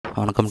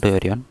வணக்கம் to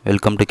everyone,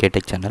 welcome to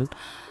கேடெக் channel.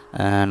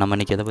 நம்ம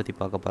இன்றைக்கி எதை பற்றி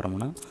பார்க்க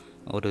போகிறோம்னா,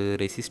 ஒரு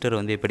ரெசிஸ்டர்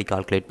வந்து எப்படி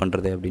கால்குலேட்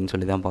பண்ணுறது அப்படின்னு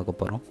சொல்லி தான் பார்க்க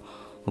போகிறோம்.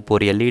 இப்போ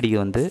ஒரு எல்இடிக்கு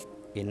வந்து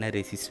என்ன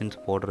ரெசிஸ்டன்ஸ்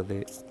போடுறது,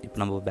 இப்போ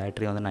நம்ம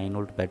பேட்டரி வந்து 9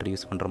 வோல்ட் பேட்டரி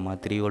யூஸ் பண்ணுறோமா,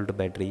 3 வோல்ட்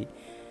பேட்டரி,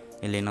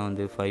 இல்லைன்னா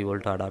வந்து 5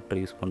 வோல்ட்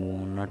அடாப்டர் யூஸ்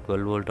பண்ணுவோம், இல்லைனா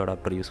 12 வோல்ட்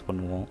அடாப்டர் யூஸ்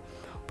பண்ணுவோம்.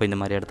 இப்போ இந்த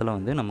மாதிரி இடத்துல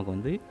வந்து நமக்கு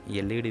வந்து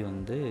எல்இடி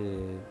வந்து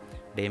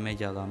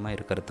டேமேஜ் ஆகாமல்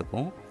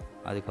இருக்கிறதுக்கும்,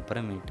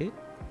 அதுக்கப்புறமேட்டு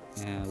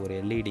ஒரு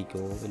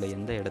எல்இடிக்கோ இல்லை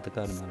எந்த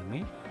இடத்துக்காக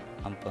இருந்தாலுமே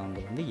அப்போ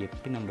அங்கே வந்து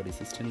எப்படி நம்ம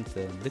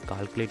ரெசிஸ்டன்ஸை வந்து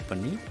கால்குலேட்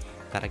பண்ணி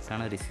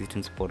கரெக்டான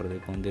ரெசிஸ்டன்ஸ் போடுறது.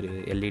 இப்போ வந்து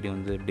எல்இடி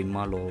வந்து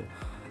டிம்மாலோ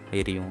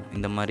எரியும்,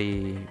 இந்த மாதிரி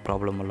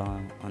ப்ராப்ளமெல்லாம்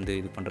வந்து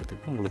இது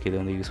பண்ணுறதுக்கு உங்களுக்கு இது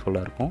வந்து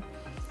யூஸ்ஃபுல்லாக இருக்கும்.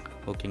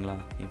 ஓகேங்களா?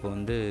 இப்போ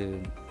வந்து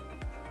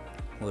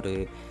ஒரு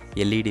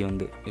எல்இடி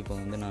வந்து இப்போ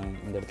வந்து நான்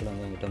இந்த இடத்துல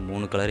வந்து என்கிட்ட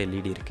 3 கலர்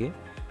எல்இடி இருக்குது,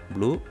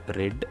 ப்ளூ,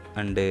 ரெட்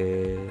அண்டு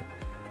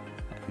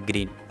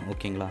க்ரீன்.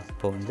 ஓகேங்களா?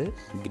 இப்போ வந்து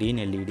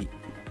க்ரீன்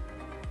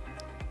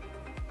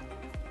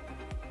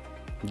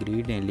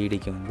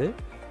எல்இடிக்கு வந்து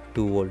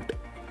 2 வோல்ட்.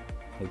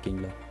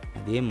 ஓகேங்களா?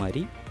 அதே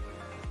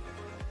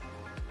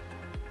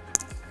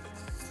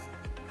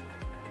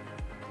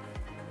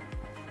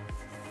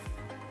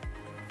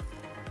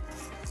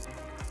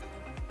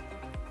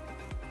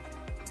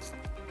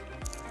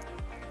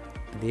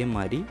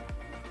மாதிரி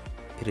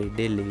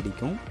ரெட்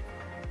எல்இடிக்கும்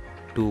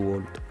 2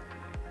 வோல்ட்.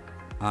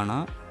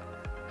 ஆனால்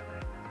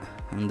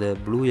அந்த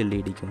ப்ளூ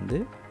எல்இடிக்கு வந்து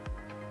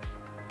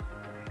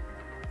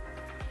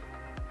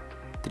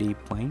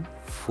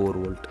 3.4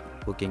 வோல்ட்.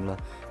 ஓகேங்களா?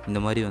 இந்த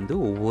மாதிரி வந்து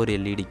ஒவ்வொரு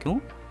எல்இடிக்கும்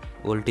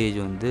வோல்டேஜ்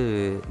வந்து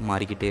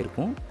மாறிக்கிட்டே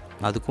இருக்கும்.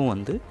 அதுக்கும்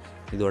வந்து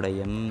இதோட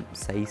எம்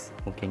சைஸ்.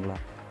 ஓகேங்களா?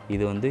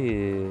 இது வந்து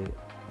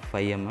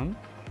 5 mm.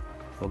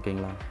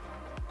 ஓகேங்களா?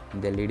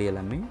 இந்த எல்இடி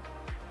எல்லாமே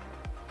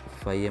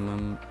 5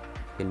 mm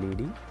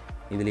எல்இடி.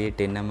 இதுலேயே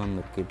 10 mm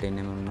இருக்குது.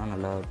 10 mmனால்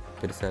நல்லா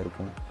பெருசாக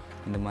இருக்கும்.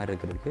 இந்த மாதிரி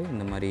இருக்கிறதுக்கு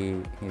இந்த மாதிரி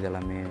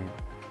இதெல்லாமே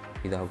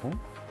இதாகும்.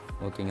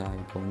 ஓகேங்களா?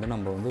 இப்போ வந்து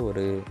நம்ம வந்து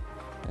ஒரு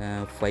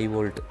 5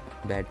 வோல்ட்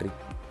பேட்ரி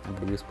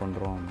அப்படி யூஸ்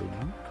பண்ணுறோம்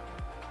அப்படின்னா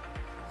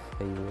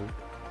 5 வோல்ட்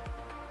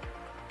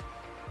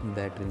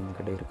பேட்ரி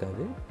நம்மக்கிட்ட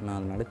இருக்காது. நான்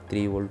அதனால்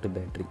 3 வோல்ட்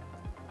பேட்ரி.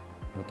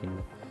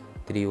 ஓகேங்களா?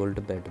 3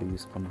 வோல்ட் பேட்ரி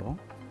யூஸ் பண்ணுறோம்.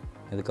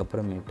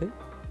 அதுக்கப்புறமேட்டு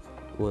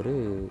ஒரு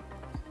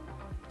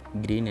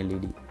க்ரீன்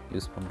எல்இடி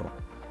யூஸ் பண்ணுறோம்.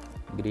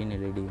 க்ரீன்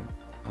எல்இடி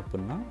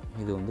அப்படின்னா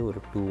இது வந்து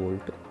ஒரு 2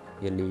 வோல்ட்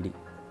எல்இடி.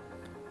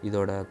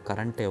 இதோட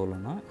கரண்ட்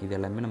எவ்வளோன்னா, இது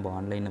எல்லாமே நம்ம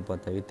ஆன்லைனில்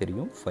பார்த்தாவே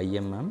தெரியும். 5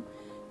 mm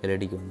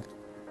எல்இடிக்கு வந்து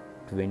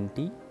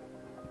 20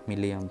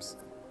 milliamps.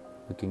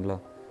 ஓகேங்களா?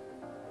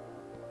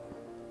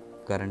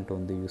 கரண்ட்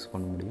வந்து யூஸ்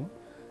பண்ண முடியும்.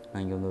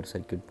 நான் இங்கே வந்து ஒரு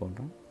சர்க்யூட்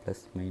போடுறேன்,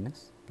 ப்ளஸ்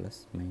மைனஸ்.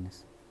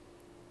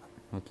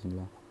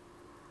 ஓகேங்களா?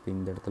 இப்போ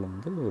இந்த இடத்துல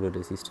வந்து ஒரு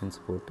ரெசிஸ்டன்ஸ்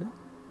போட்டு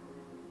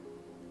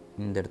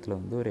இந்த இடத்துல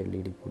வந்து ஒரு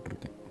எல்இடி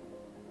போட்டிருக்கேன்.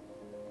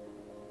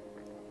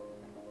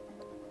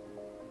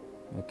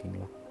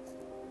 ஓகேங்களா?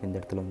 இந்த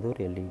இடத்துல வந்து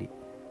ஒரு எல்இடி.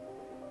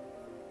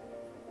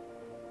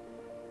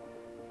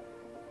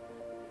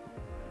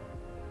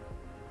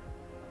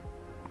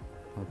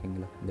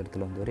 ஓகேங்களா? இந்த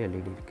இடத்துல வந்து ஒரு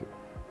எல்இடி இருக்குது.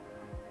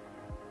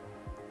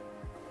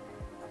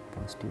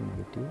 Positive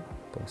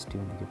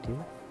negative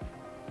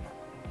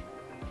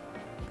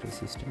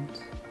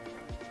resistance.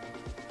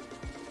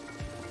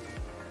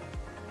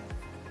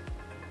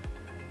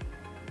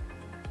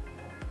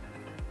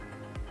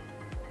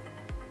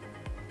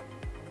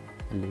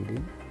 எல்இடி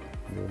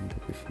இது வந்து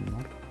question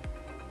mark.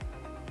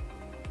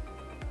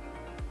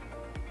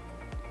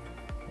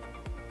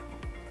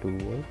 Two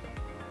volt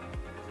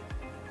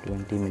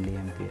 20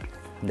 milliampere.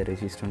 இந்த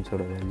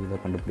ரெசிஸ்டன்ஸோட வேல்யூ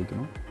தான்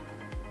கண்டுபிடிக்கணும்.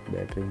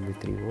 பேட்ரி வந்து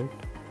 3 வோல்ட்.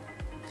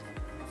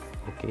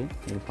 ஓகே,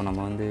 இப்போ நம்ம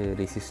வந்து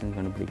ரெசிஸ்டன்ஸ்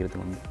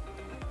கண்டுபிடிக்கிறதுக்கு வந்து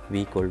V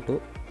 =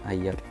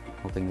 IR.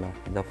 ஓகேங்களா?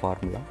 இதான்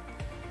ஃபார்முலா.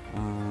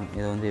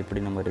 இதை வந்து எப்படி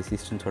நம்ம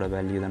ரெசிஸ்டன்ஸோட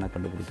வேல்யூ தானே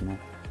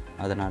கண்டுபிடிக்கணும்.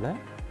 அதனால்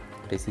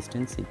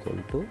resistance =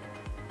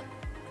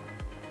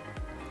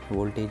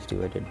 voltage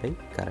divided by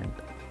current.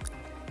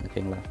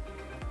 ஓகேங்களா?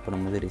 இப்போ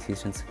நம்ம வந்து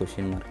ரெசிஸ்டன்ஸ்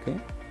கொஸ்டின் மார்க்கு,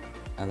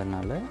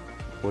 அதனால்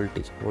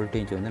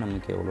வோல்டேஜ் வந்து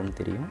நமக்கு எவ்வளோன்னு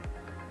தெரியும்.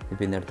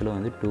 இப்போ இந்த இடத்துல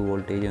வந்து 2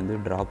 வோல்டேஜ் வந்து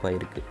ட்ராப்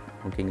ஆகிருக்கு.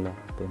 ஓகேங்களா?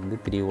 இப்போ வந்து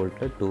 3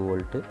 வோல்ட்டில் 2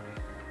 வோல்ட்டு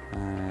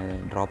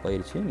ட்ராப்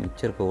ஆகிருச்சு.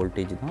 மிச்சம் இருக்க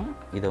வோல்டேஜ் தான்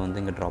இதை வந்து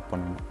இங்கே ட்ராப்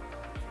பண்ணணும்.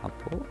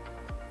 அப்போது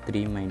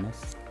 3 -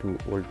 2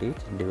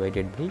 voltage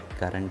divided by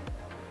current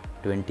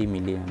 20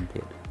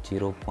 milliampere,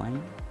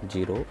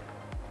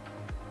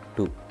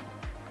 0.02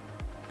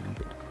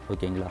 ampere.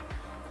 ஓகேங்களா?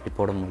 இப்படி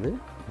போடும்போது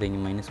இதை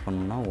இங்கே மைனஸ்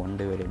பண்ணோம்னா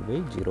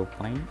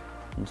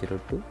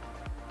 1/0.02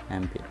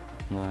 ஆம்பியர்.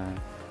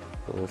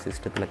 உங்கள்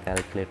சிஸ்டத்தில்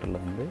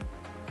கால்குலேட்டரில் வந்து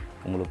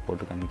உங்களுக்கு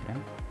போட்டு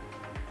காமிக்கிறேன்.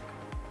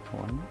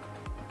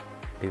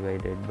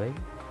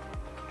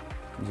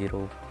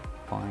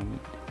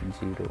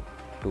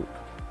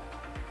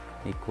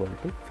 1/0.02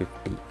 =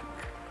 50.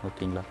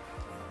 ஓகேங்களா?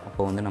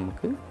 அப்போ வந்து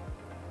நமக்கு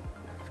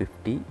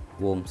 50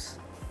 ohms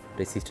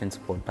ரெசிஸ்டன்ஸ்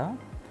போட்டால்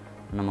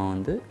நம்ம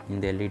வந்து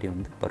இந்த எல்இடி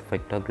வந்து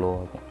பர்ஃபெக்டாக க்ளோ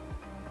ஆகும்.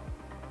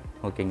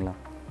 ஓகேங்களா?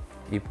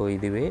 இப்போ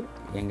இதுவே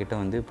என்கிட்ட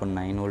வந்து இப்போ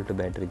 9 வோல்ட்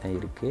பேட்டரி தான்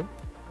இருக்குது.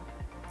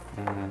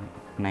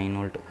 9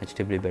 வோல்ட்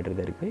HW பேட்டரி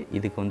தான் இருக்குது.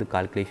 இதுக்கு வந்து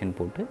கால்குலேஷன்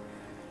போட்டு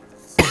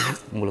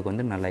உங்களுக்கு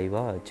வந்து நான்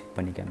லைவாக செக்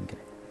பண்ணி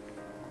காமிக்கிறேன்.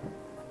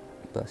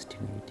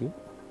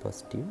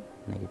 Positive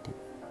negative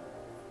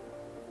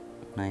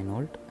 9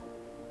 volt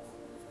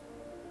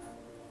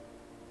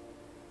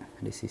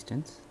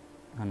resistance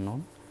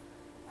unknown.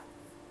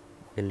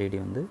 LED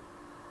வந்து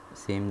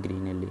same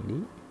green LED.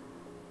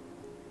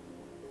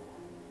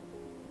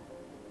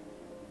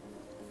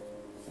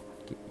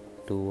 Okay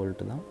 2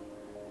 volt தான்,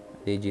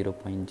 அதே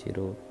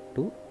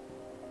 0.02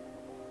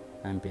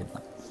 ஆம்பியர்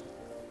தான்.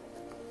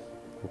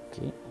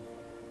 Okay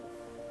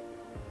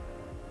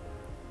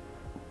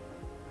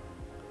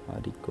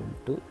R equal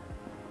to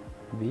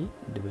V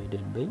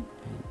divided by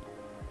I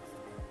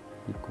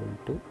equal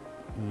to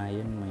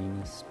 9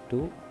 minus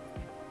 2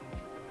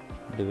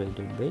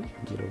 divided by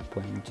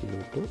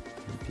 0.02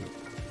 ampere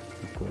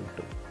equal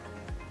to.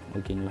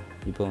 ஓகேங்களா?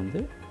 இப்போ வந்து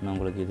நான்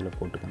உங்களுக்கு இதில்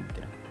போட்டு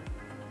காமிக்கிறேன்.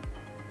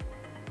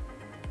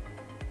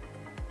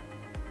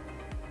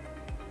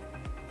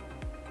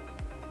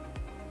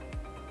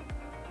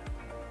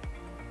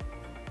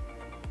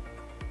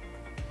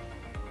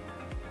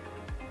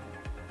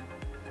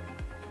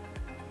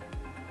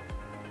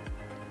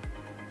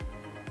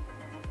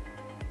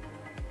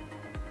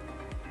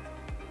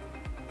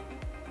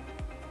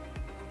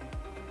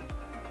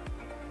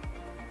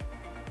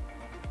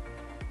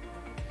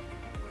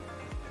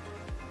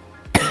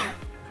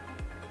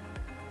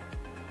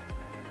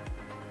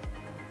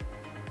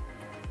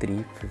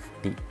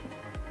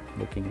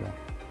 ஓகேங்களா?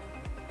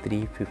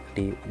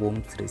 350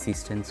 ஓம்ஸ்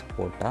ரெசிஸ்டன்ஸ்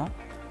போட்டால்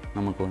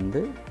நமக்கு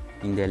வந்து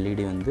இந்த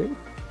எல்இடி வந்து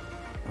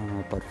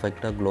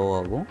பர்ஃபெக்டாக க்ளோ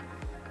ஆகும்.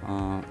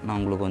 நான்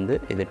உங்களுக்கு வந்து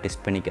இதை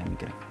டெஸ்ட் பண்ணி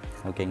காமிக்கிறேன்.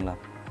 ஓகேங்களா?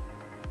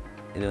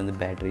 இது வந்து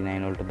பேட்ரி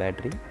 9 வோல்ட்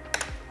பேட்ரி.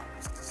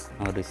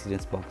 நான்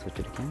ரெசிஸ்டன்ஸ் பாக்ஸ்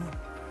வச்சுருக்கேன்.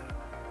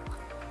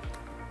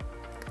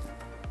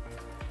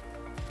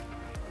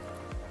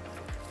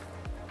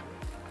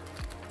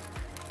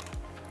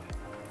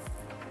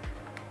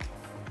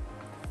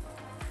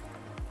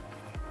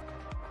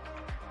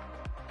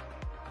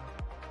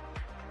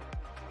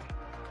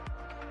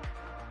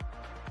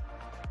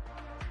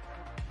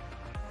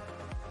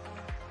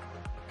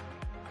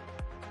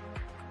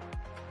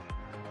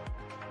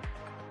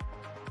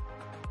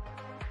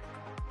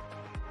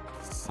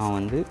 நான்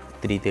வந்து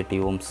 330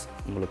 ஓம்ஸ்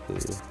உங்களுக்கு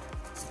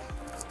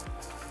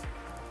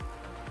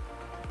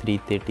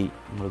 330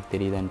 உங்களுக்கு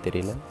தெரியுதான்னு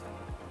தெரியல.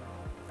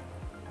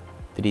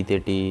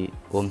 330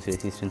 ஓம்ஸ்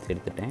ரெசிஸ்டன்ஸ்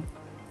எடுத்துட்டேன்.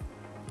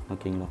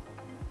 ஓகேங்களா?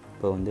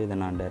 இப்போ வந்து இதை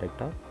நான்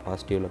டைரெக்டாக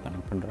பாசிட்டிவில்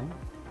கனெக்ட் பண்ணுறேன்.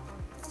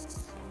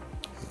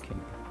 ஓகே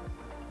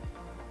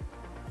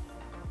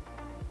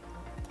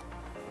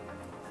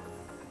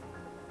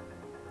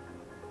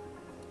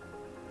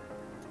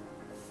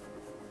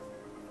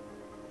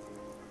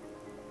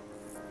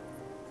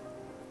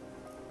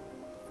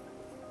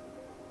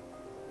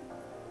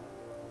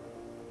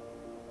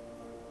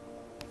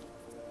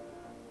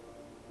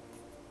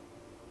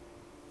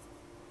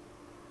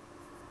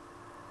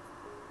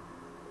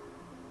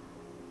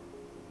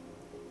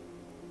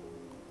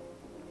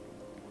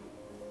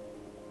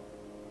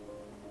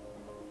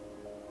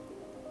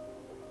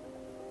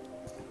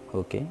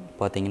ஓகே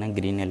பார்த்தீங்கன்னா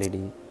க்ரீன் எல்இடி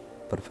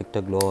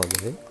பர்ஃபெக்டாக க்ளோ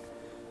ஆகுது.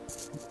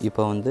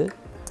 இப்போ வந்து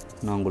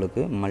நான்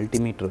உங்களுக்கு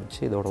மல்டிமீட்டர்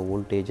வச்சு இதோட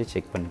வோல்டேஜை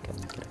செக் பண்ணி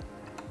காமிக்கிறேன்.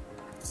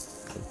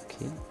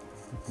 ஓகே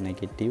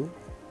நெகட்டிவ்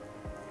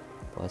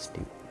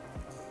பாசிட்டிவ்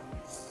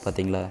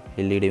பார்த்தீங்களா?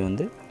 எல்இடி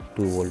வந்து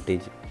 2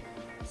 வோல்டேஜ்,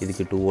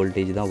 இதுக்கு 2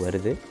 வோல்டேஜ் தான்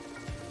வருது.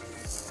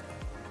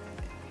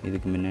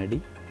 இதுக்கு முன்னாடி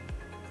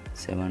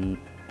 7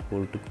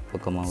 வோல்ட்டுக்கு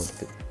பக்கமாக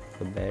வருது.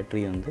 இப்போ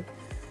பேட்ரி வந்து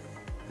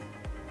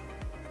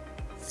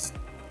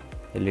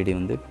எல்இடி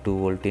வந்து 2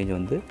 வோல்டேஜ்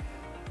வந்து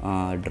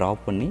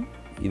ட்ராப் பண்ணி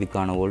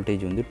இதுக்கான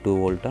வோல்டேஜ் வந்து 2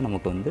 வோல்ட்டாக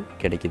நமக்கு வந்து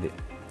கிடைக்குது.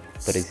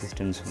 இப்போ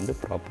ரெசிஸ்டன்ஸ் வந்து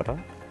ப்ராப்பராக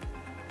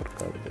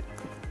ஒர்க் ஆகுது.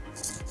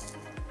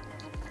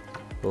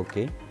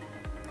 ஓகே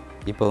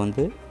இப்போ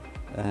வந்து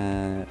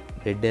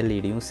ரெட்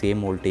எல்இடியும்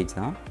சேம் வோல்டேஜ்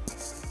தான்.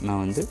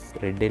 நான் வந்து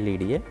ரெட்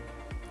எல்இடியை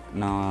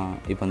நான்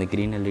இப்போ அந்த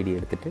க்ரீன் எல்இடி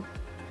எடுத்துகிட்டு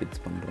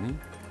ஃபிக்ஸ் பண்ணுறேன்.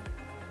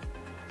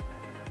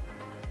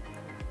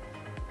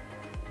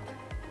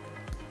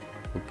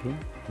 ஓகே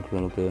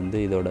உங்களுக்கு வந்து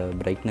இதோட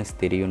பிரைட்னஸ்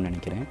தெரியும்னு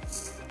நினைக்கிறேன்.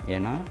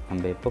 ஏன்னா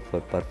நம்ம எப்போ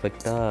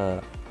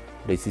பர்ஃபெக்டாக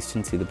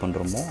ரெசிஸ்டன்ஸ் இது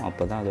பண்ணுறோமோ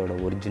அப்போ தான் அதோட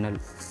ஒரிஜினல்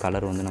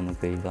கலர் வந்து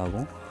நமக்கு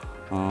இதாகும்.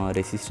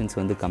 ரெசிஸ்டன்ஸ்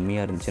வந்து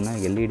கம்மியாக இருந்துச்சுன்னா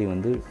எல்இடி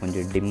வந்து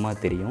கொஞ்சம்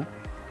டிம்மாக தெரியும்.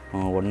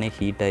 உடனே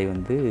ஹீட் ஆகி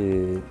வந்து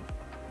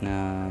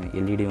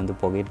எல்இடி வந்து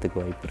புகையிறதுக்கு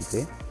வாய்ப்பு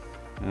இருக்குது.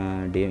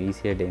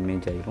 ஈஸியாக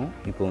டேமேஜ் ஆகிரும்.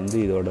 இப்போ வந்து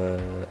இதோட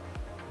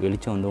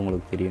வெளிச்சம் வந்து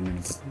உங்களுக்கு தெரியும்னு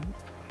நினைக்கிறேன்.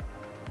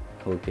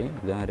 ஓகே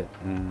இதான்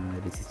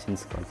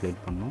ரெசிஸ்டன்ஸ்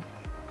கால்குலேட் பண்ணோம்.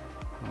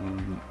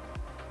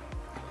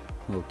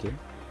 ஓகே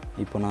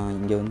இப்போ நான்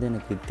இங்கே வந்து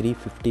எனக்கு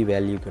 350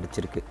 வேல்யூ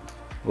கிடச்சிருக்கு.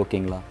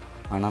 ஓகேங்களா?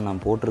 ஆனால்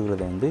நான்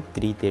போட்டிருக்கிறது வந்து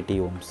 330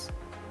 ஓம்ஸ்.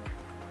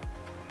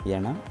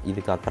 ஏன்னா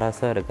இதுக்கு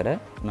அக்ராஸாக இருக்கிற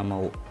நம்ம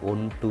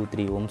 1, 2,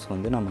 3 ஓம்ஸ்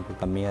வந்து நமக்கு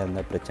கம்மியாக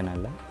இருந்தால் பிரச்சனை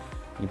இல்லை.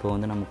 இப்போ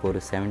வந்து நமக்கு ஒரு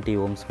 70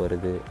 ஓம்ஸ்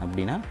வருது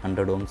அப்படின்னா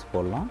 100 ஓம்ஸ்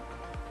போடலாம்,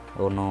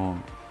 ஒன்றும்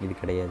இது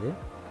கிடையாது.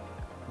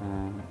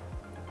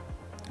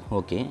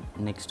 ஓகே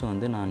நெக்ஸ்ட்டு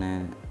வந்து நான்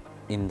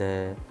இந்த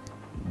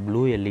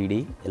ப்ளூ எல்இடி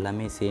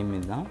எல்லாமே சேம்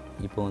இதுதான்.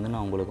 இப்போ வந்து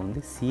நான் உங்களுக்கு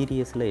வந்து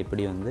சீரியஸில்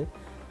எப்படி வந்து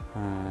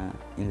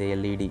இந்த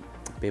எல்இடி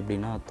இப்போ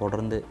எப்படின்னா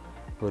தொடர்ந்து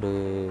ஒரு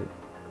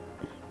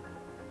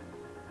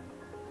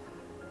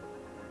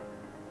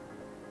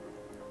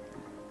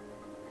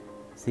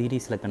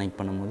சீரீஸில் கனெக்ட்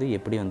பண்ணும்போது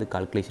எப்படி வந்து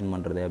கால்குலேஷன்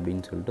பண்ணுறது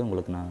அப்படின்னு சொல்லிட்டு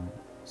உங்களுக்கு நான்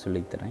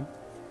சொல்லித்தரேன்.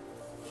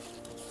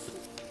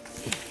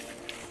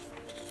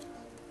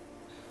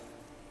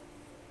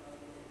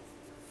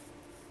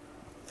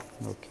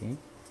 ஓகே,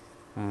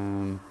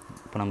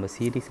 இப்போ நம்ம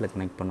சீரீஸில்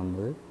கனெக்ட்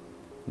பண்ணும்போது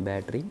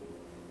பேட்ரி,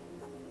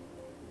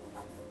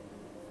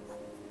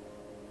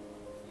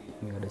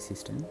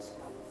 ரெசிஸ்டன்ஸ்,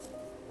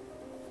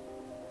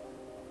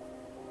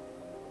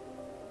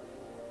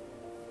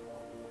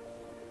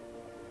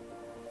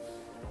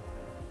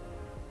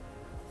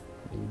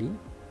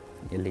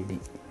 எல்இடி.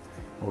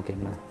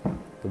 ஓகேங்களா.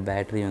 இப்போ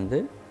பேட்ரி வந்து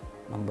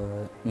நம்ம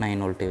 9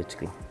 வோல்ட்டே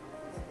வச்சுக்கலாம்.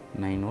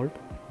 9 வோல்ட்.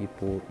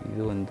 இப்போது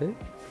இது வந்து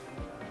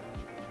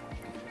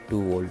 2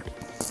 வோல்ட்,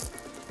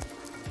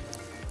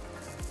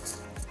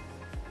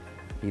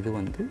 இது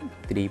வந்து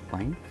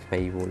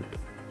 3.5 வோல்ட்.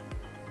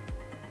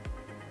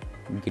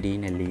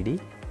 கிரீன் எல்இடி,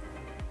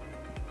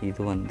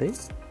 இது வந்து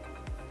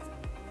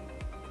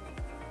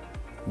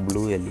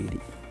ப்ளூ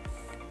எல்இடி.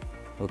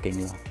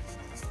 ஓகேங்களா.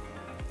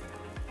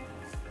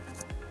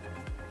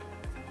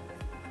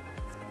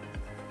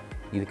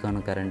 இதுக்கான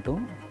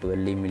கரண்ட்டும்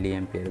 12 மில்லி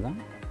ஆம்பியர் தான்,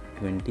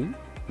 20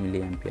 மில்லி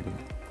ஆம்பியர்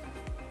தான்.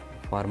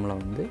 ஃபார்முலா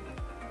வந்து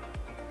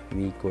V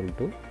 =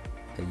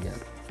 IR.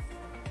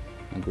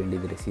 நமக்கு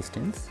வேண்டியது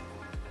resistance,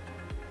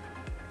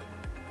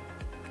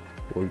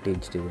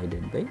 voltage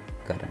divided by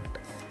current.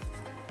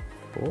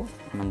 இப்போது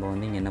நம்ம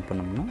வந்து இங்கே என்ன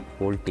பண்ணோம்னா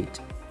வோல்டேஜ்,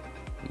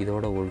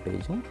 இதோட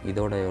வோல்டேஜும்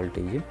இதோட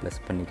வோல்டேஜும்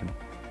ப்ளஸ் பண்ணிக்கணும்.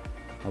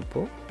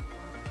 அப்போது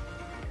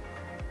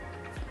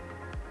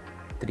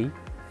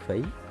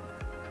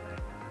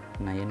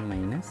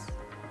 359 -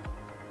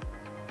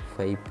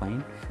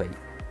 5.5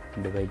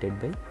 divided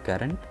by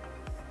current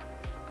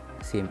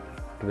same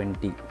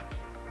 20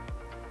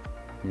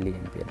 milli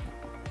ampere.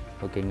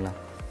 ஓகேங்களா.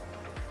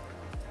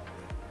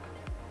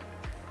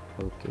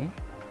 ஓகே,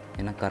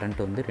 ஏன்னா கரண்ட்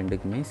வந்து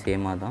ரெண்டுக்குமே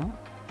சேமாக தான்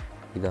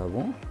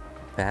இதாகும்.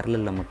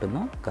 பேரலில்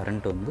மட்டும்தான்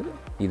கரண்ட் வந்து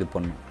இது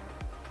பண்ணும்.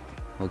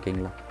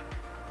 ஓகேங்களா.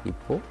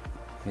 இப்போது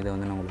இதை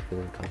வந்து நான் உங்களுக்கு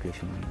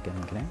கால்குலேஷன் பண்ணி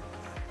காமிக்கிறேன்.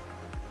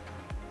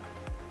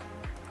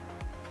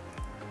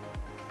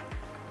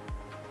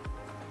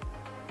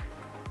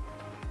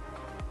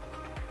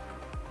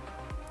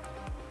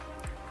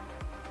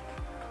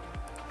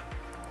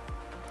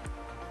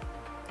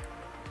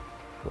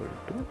 =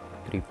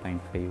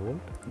 3.5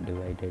 volt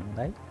divided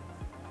by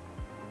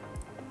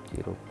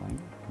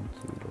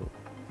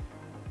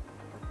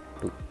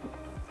 0.02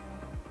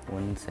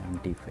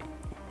 175.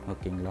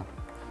 ஓகேங்களா.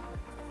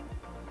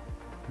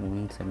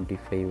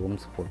 175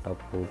 ஓம்ஸ்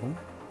போட்டால் போதும்.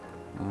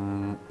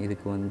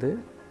 இதுக்கு வந்து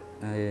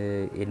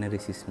என்ன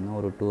ரெசிஸ்டன்ஸ்னால்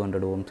ஒரு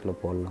 200 ஓம்ஸில்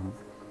போடலாம்,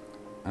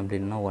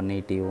 அப்படின்னா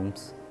 180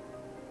 ஓம்ஸ்,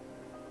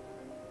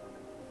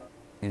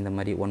 இந்த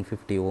மாதிரி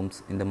 150 ஓம்ஸ்,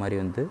 இந்த மாதிரி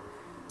வந்து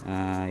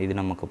இது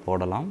நமக்கு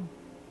போடலாம்.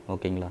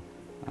 ஓகேங்களா.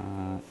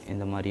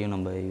 இந்த மாதிரியும்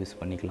நம்ம யூஸ்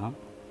பண்ணிக்கலாம்.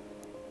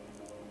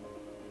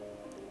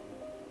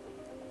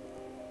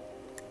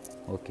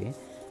 ஓகே,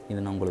 இது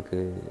நான் உங்களுக்கு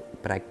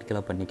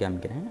ப்ராக்டிக்கலாக பண்ணி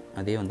காமிக்கிறேன்.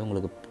 அதே வந்து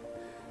உங்களுக்கு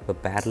இப்போ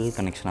பேரலல்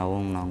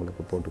கனெக்ஷனாகவும் நான்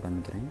உங்களுக்கு போட்டு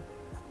காமிக்கிறேன்.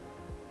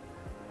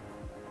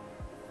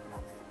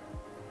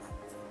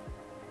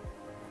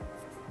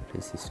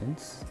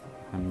 ரெசிஸ்டன்ஸ்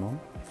unknown,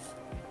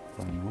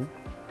 unknown,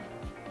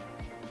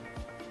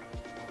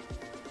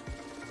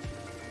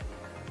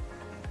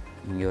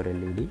 இங்கே ஒரு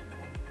எல்இடி,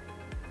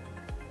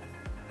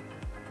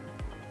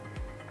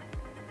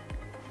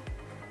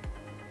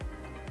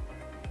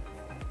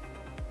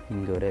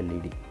 இங்கே ஒரு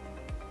எல்இடி,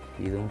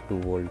 இதுவும் 2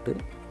 வோல்ட்டு,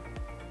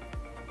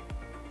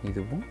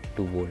 இதுவும்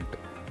 2 வோல்ட்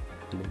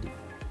எல்இடி.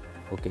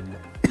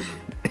 ஓகேங்களா.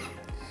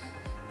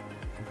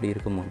 இப்படி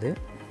இருக்கும்போது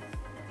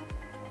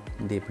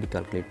இது எப்படி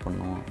கால்குலேட்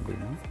பண்ணோம்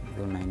அப்படின்னா,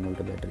 இது 9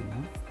 வோல்ட் பேட்டரி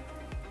தான்.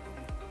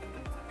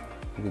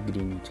 இது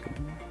க்ரீன்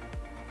வச்சுக்கணும்,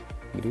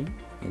 க்ரீன்,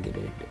 இது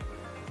red.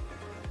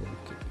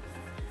 Okay,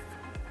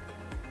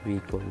 V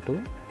 =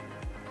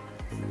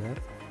 IR,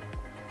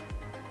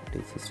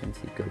 resistance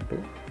 =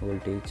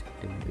 voltage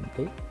divided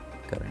by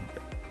current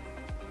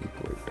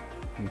equal to.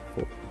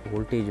 இப்போ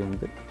வோல்டேஜ்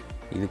வந்து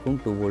இதுக்கும்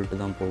 2 வோல்ட்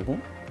தான்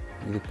போகும்,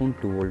 இதுக்கும்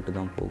 2 வோல்ட்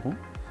தான் போகும்.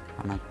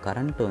 ஆனால்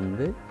கரண்ட்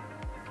வந்து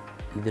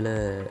இதில்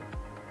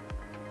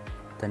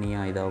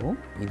தனியாக இதாகும்,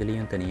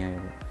 இதுலேயும் தனியாக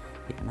ஆகும்.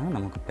 ஏன்னா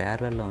நமக்கு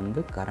பேரலில்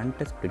வந்து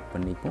கரண்ட்டை ஸ்ப்ளிட்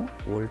பண்ணிக்கும்,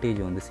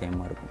 வோல்டேஜ் வந்து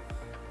சேமாக இருக்கும்.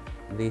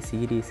 இதே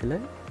சீரீஸில்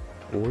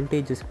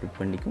வோல்டேஜ் ஸ்ப்ளிட்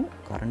பண்ணிக்கும்,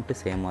 கரண்ட்டு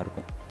சேமாக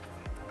இருக்கும்.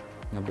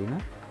 அப்படின்னா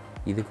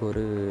இதுக்கு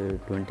ஒரு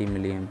 20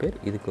 மில்லி ஆம்பியர்,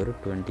 இதுக்கு ஒரு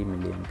 20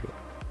 மில்லி ஆம்பியர்.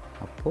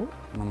 அப்போது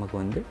நமக்கு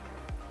வந்து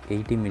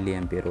 80 மில்லி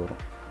ஆம்பியர்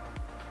வரும்.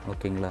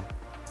 ஓகேங்களா.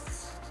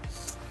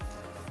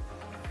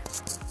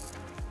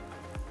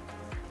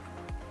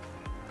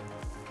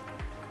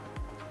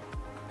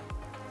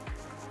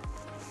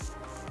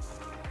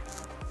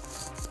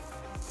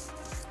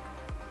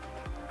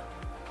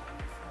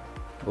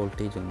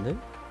 வோல்டேஜ் வந்து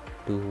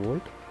 2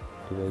 volt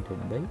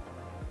divided by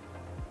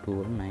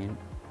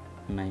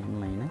 9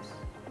 minus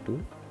 2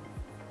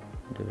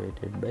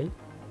 divided by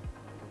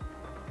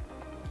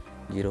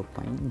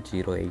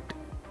 0.08.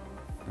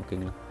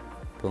 ஓகேங்களா.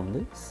 இப்போ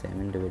வந்து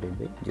 7 divided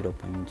by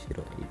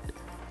 0.08.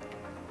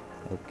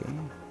 Okay,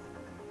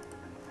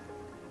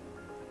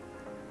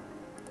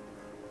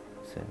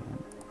 7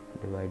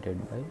 divided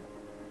by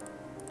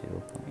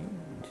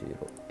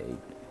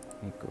 0.08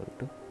 equal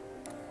to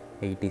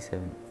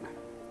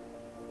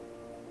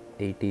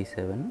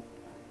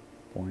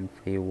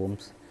 87.5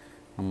 ohms.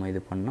 நம்ம இது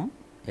பண்ணால்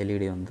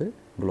எல்இடி வந்து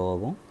க்ளோ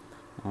ஆகும்.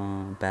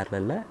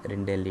 பேரலில்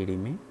 2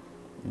 எல்இடியுமே.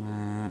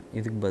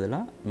 இதுக்கு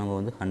பதிலாக நம்ம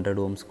வந்து 100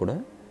 ohms கூட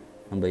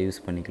நம்ம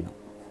யூஸ் பண்ணிக்கலாம்.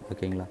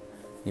 ஓகேங்களா.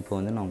 இப்போ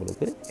வந்து நான்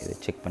உங்களுக்கு இதை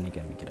செக் பண்ணி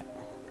காமிக்கிறேன்.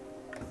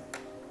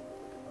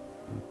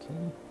 ஓகே,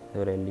 இது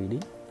ஒரு எல்இடி,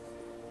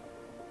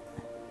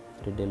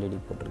 2 எல்இடி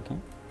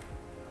போட்டிருக்கேன்.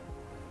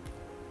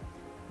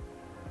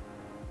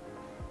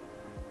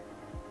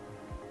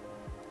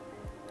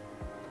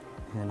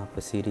 இதை நான்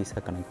இப்போ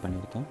சீரீஸாக கனெக்ட்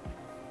பண்ணியிருக்கேன்.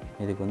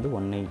 இதுக்கு வந்து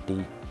 180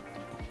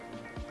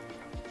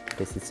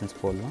 ரெசிஸ்டன்ஸ்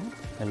போடலாம்,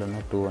 இல்லைன்னா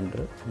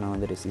 200. நான்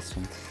வந்து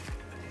ரெசிஸ்டன்ஸ்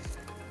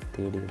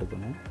தேடி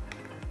எடுக்கணும்.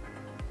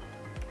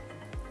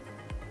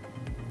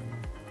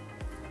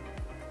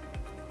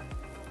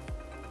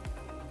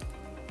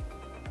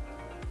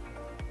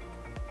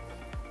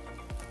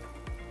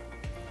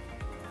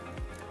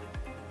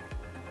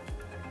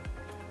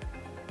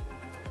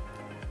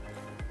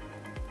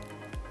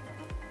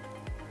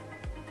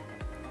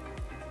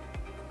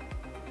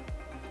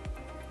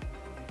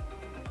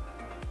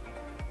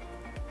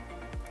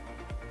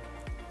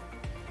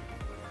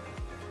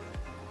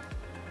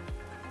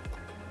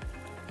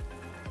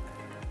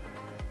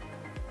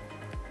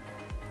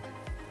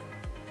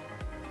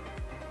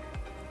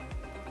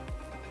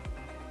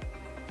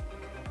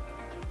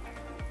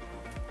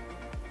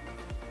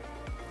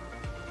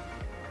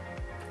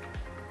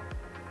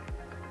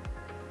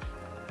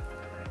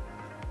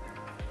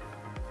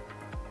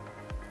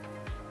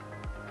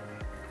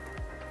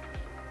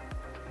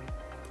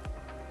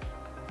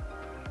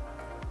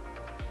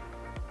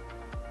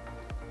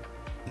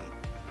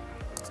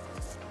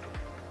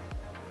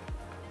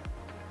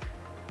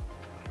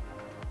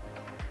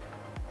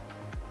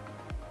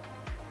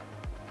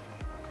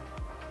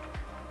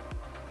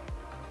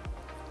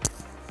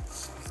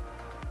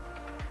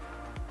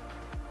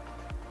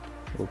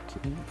 ஓகே,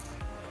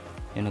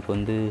 எனக்கு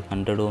வந்து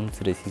 100 ohms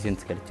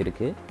ரெசிஸ்டன்ஸ்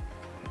கிடச்சிருக்கு.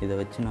 இதை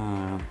வச்சு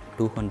நான்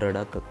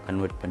 200ஆக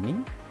கன்வெர்ட் பண்ணி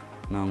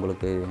நான்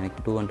உங்களுக்கு, எனக்கு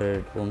 200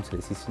 ohms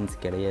ரெசிஸ்டன்ஸ்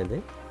கிடையாது.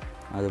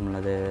 அதுவும்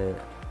இல்லாத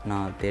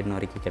நான் தேடின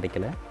வரைக்கும்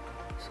கிடைக்கல.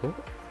 ஸோ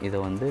இதை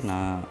வந்து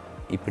நான்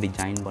இப்படி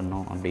ஜாயின்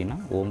பண்ணோம் அப்படின்னா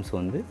ஓம்ஸ்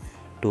வந்து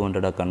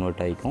 200ஆக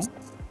கன்வெர்ட் ஆகிக்கும்.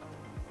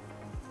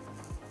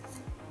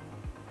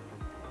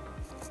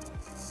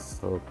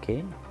 ஓகே,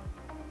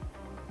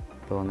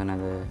 இப்போ வந்து நான்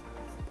அதை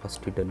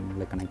ஃபஸ்ட்டு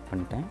டெர்மினலில் கனெக்ட்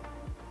பண்ணிட்டேன்.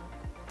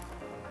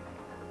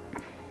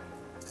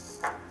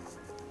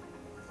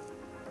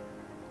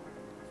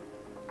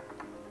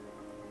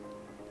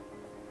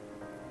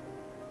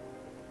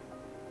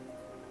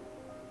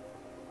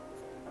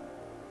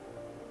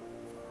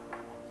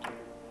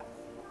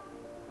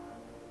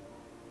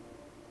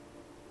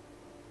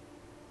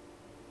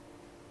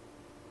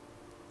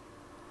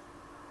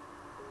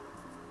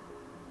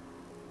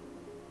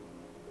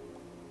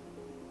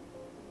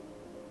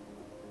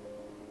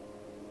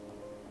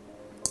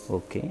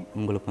 ஓகே,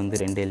 உங்களுக்கு வந்து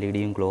 2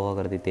 எல்இடியும் க்ளோ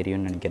ஆகிறது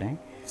தெரியும்னு நினைக்கிறேன்.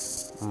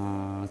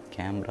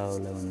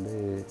 கேமராவில் வந்து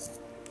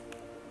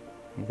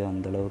இது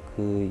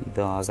அந்தளவுக்கு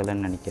இது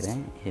ஆகலைன்னு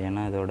நினைக்கிறேன்.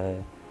 ஏன்னா இதோட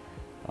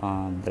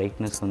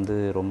பிரைட்னஸ் வந்து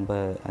ரொம்ப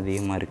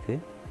அதிகமாக இருக்குது.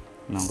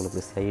 நான்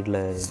உங்களுக்கு சைடில்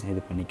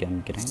இது பண்ணி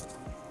காமிக்கிறேன்.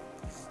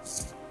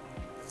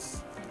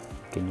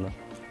 ஓகேங்களா.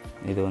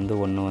 இது வந்து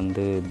ஒன்று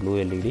வந்து ப்ளூ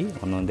எல்இடி,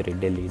 ஒன்று வந்து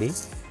ரெட் எல்இடி.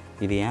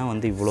 இது ஏன்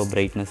வந்து இவ்வளோ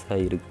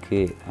பிரைட்னஸாக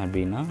இருக்குது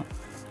அப்படின்னா,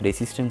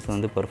 ரெசிஸ்டன்ஸ்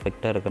வந்து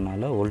பர்ஃபெக்டாக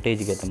இருக்கிறனால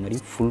வோல்டேஜுக்கு ஏற்ற மாதிரி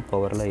ஃபுல்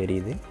பவரில்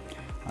எரியுது.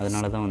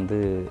 அதனால தான் வந்து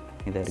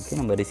இதாக இருக்குது.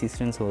 நம்ம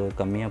ரெசிஸ்டன்ஸ்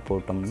கம்மியாக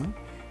போட்டோம்னா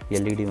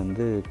எல்இடி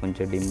வந்து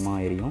கொஞ்சம்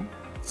டிம்மாக எரியும்.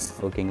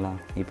 ஓகேங்களா.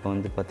 இப்போ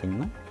வந்து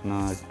பார்த்திங்கன்னா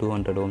நான்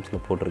 200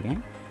 ohmஸில்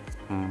போட்டிருக்கேன்.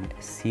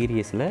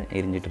 சீரியஸில்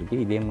எரிஞ்சிட்ருக்கு.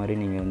 இதே மாதிரி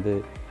நீங்கள் வந்து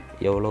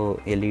எவ்வளோ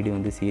எல்இடி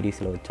வந்து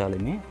சீரீஸில்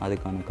வச்சாலுமே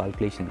அதுக்கான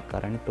கால்குலேஷன்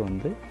கரண்ட்டு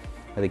வந்து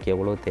அதுக்கு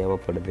எவ்வளோ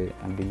தேவைப்படுது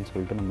அப்படின்னு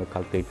சொல்லிட்டு நம்ம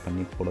கால்குலேட்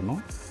பண்ணி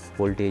போடணும்.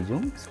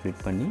 வோல்டேஜும்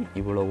ஸ்ப்ளிட் பண்ணி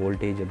இவ்வளோ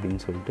வோல்டேஜ் அப்படின்னு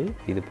சொல்லிட்டு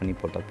இது பண்ணி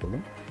போட்டால்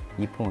போதும்.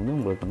 இப்போ வந்து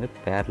உங்களுக்கு வந்து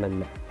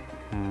பேரலில்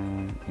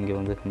இங்கே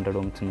வந்து 100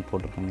 ohmsன்னு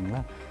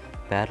போட்டிருக்காங்களா,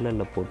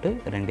 பேரலில் போட்டு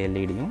 2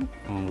 எல்இடியும்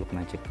உங்களுக்கு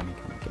நான் செக் பண்ணி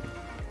காமிக்கிறேன்.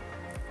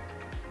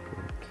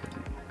 ஓகே,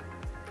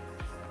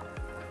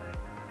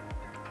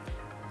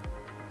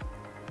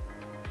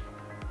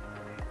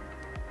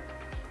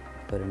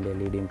 இப்போ 2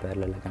 எல்இடியும்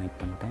பேரலில்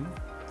கனெக்ட் பண்ணிட்டேன்.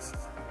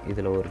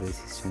 இதில் ஒரு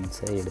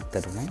ரெசிஸ்டன்ஸை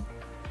எடுத்துடுறேன்.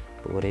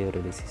 இப்போ ஒரே ஒரு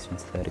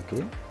ரெசிஸ்டன்ஸ் தான்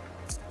இருக்குது.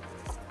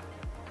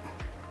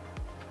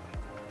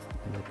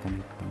 இதை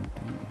கனெக்ட்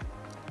பண்ணிட்டேன்.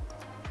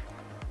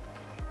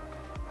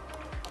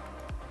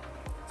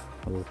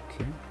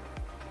 ஓகே,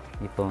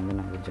 இப்போ வந்து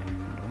நான் ஜாயின்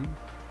பண்ணுறேன்.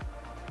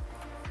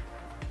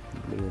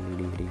 ப்ளூ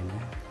எல்இடி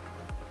ஏரியாவில்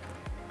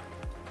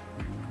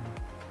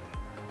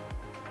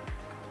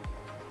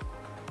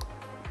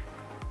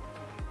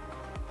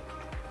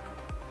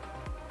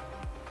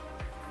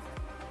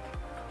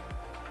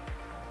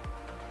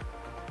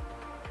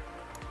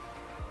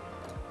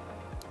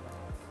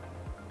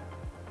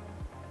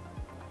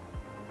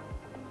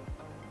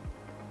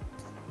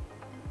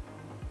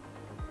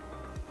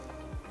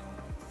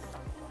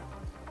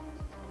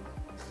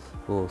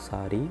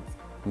சாரி,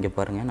 இங்கே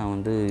பாருங்கள், நான்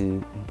வந்து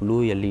ப்ளூ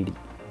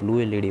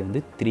எல்இடி வந்து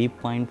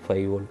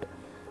 3.5 வோல்ட்,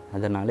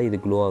 அதனால் இது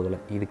க்ளோ ஆகலை.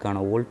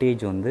 இதுக்கான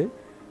வோல்டேஜ் வந்து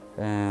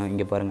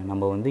இங்கே பாருங்கள்,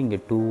 நம்ம வந்து இங்கே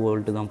 2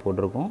 வோல்ட்டு தான்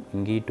போட்டிருக்கோம்,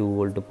 இங்கேயும் 2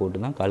 வோல்ட்டு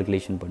போட்டு தான்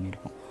கால்குலேஷன்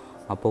பண்ணியிருக்கோம்.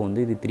 அப்போ வந்து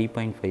இது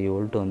 3.5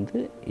 வோல்ட் வந்து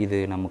இது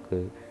நமக்கு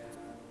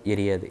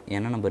எரியாது.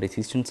 ஏன்னா நம்ம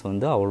ரெசிஸ்டன்ஸ்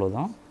வந்து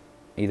அவ்வளோதான்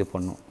இது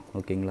பண்ணோம்.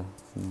 ஓகேங்களா?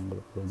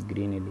 உங்களுக்கு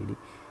க்ரீன் எல்இடி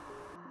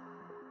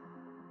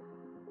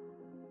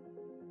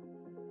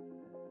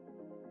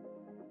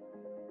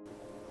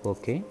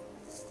ஓகே.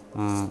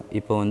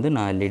 இப்போ வந்து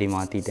நான் எல்இடி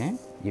மாற்றிட்டேன்.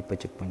 இப்போ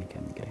செக் பண்ணி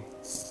காமிக்கிறேன்.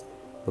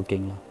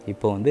 ஓகேங்களா?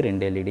 இப்போ வந்து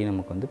 2 எல்இடி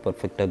நமக்கு வந்து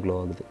பர்ஃபெக்டாக க்ளோ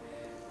ஆகுது.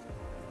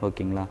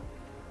 ஓகேங்களா?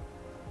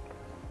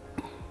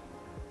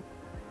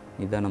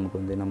 இதுதான் நமக்கு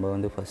வந்து நம்ம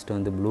வந்து ஃபஸ்ட்டு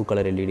வந்து ப்ளூ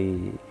கலர் எல்இடி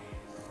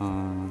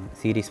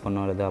சீரீஸ்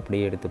பண்ணாத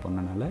அப்படியே எடுத்து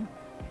பண்ணனால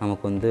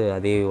நமக்கு வந்து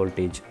அதே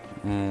வோல்டேஜ்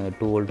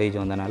 2 வோல்டேஜ்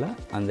வந்தனால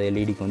அந்த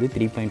எல்இடிக்கு வந்து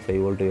 3.5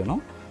 வோல்ட்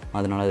வேணும்,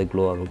 அதனால் அது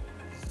க்ளோ ஆகும்.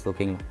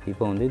 ஓகேங்களா?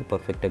 இப்போ வந்து இது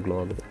பர்ஃபெக்டாக க்ளோ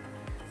ஆகுது.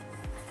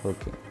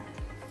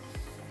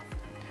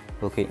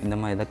 ஓகே, இந்த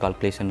மாதிரி தான்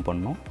கால்குலேஷன்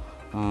பண்ணோம்.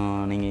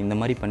 நீங்கள் இந்த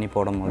மாதிரி பண்ணி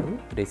போடும்போது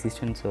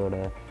ரெசிஸ்டன்ஸோட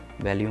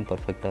வேல்யூவும்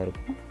பர்ஃபெக்டாக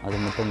இருக்கும். அது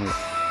மட்டும் இல்லை,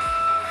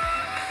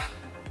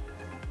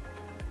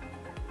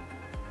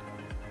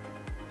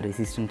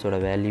 ரெசிஸ்டன்ஸோட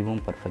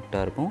வேல்யூவும்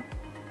பர்ஃபெக்டாக இருக்கும்.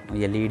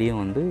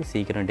 எல்இடியும் வந்து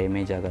சீக்கிரம்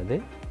டேமேஜ் ஆகாது.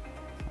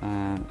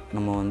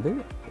 நம்ம வந்து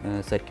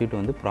சர்க்யூட்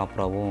வந்து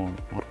ப்ராப்பராகவும்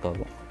ஒர்க்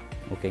ஆகும்.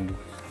 ஓகேங்களா?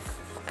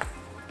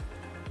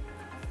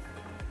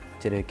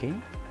 சரி, ஓகே.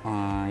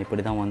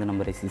 இப்படி தான் வந்து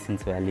நம்ம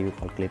ரெசிஸ்டன்ஸ் வேல்யூ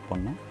கால்குலேட்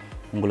பண்ணோம்.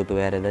 உங்களுக்கு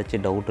வேறு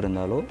ஏதாச்சும் டவுட்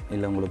இருந்தாலோ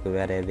இல்லை உங்களுக்கு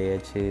வேறு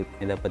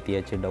எதை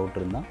பற்றியாச்சும் டவுட்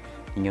இருந்தால்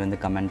நீங்கள் வந்து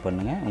கமெண்ட்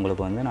பண்ணுங்கள்.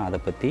 உங்களுக்கு வந்து நான் அதை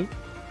பற்றி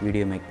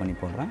வீடியோ மேக் பண்ணி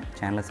போடுறேன்.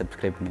 சேனலை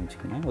சப்ஸ்கிரைப் பண்ணி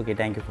வச்சுக்கோங்க. ஓகே,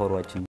 தேங்க்யூ ஃபார்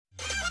வாட்சிங்.